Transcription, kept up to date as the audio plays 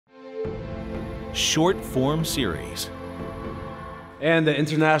short form series. And the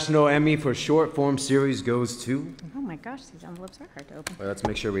International Emmy for short form series goes to... Oh my gosh, these envelopes are hard to open. Well, let's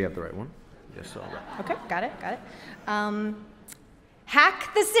make sure we have the right one. Yes, so. Okay, got it.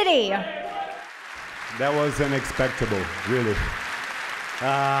 Hack the City. That was unexpected, really.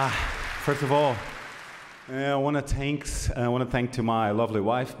 First of all, I want to thank to my lovely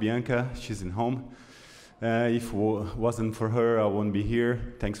wife, Bianca. She's in home. If it wasn't for her, I wouldn't be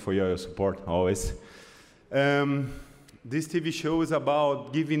here. Thanks for your support, always. This TV show is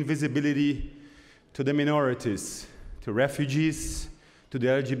about giving visibility to the minorities, to refugees, to the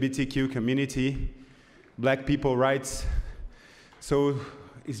LGBTQ community, black people rights. So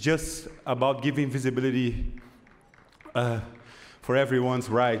it's just about giving visibility for everyone's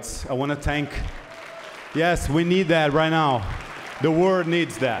rights. I want to thank, yes, we need that right now. The world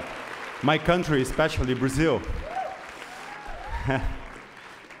needs that. My country, especially Brazil.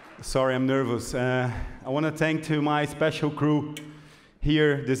 Sorry, I'm nervous. I want to thank to my special crew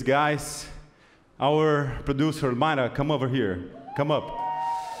here, these guys. Our producer, Mayra, come over here. Come up.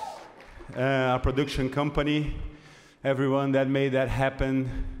 Our production company, everyone that made that happen,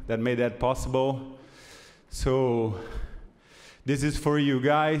 that made that possible. So this is for you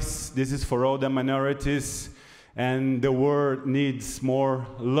guys. This is for all the minorities. And the world needs more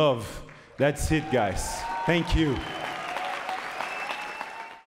love. That's it, guys. Thank you.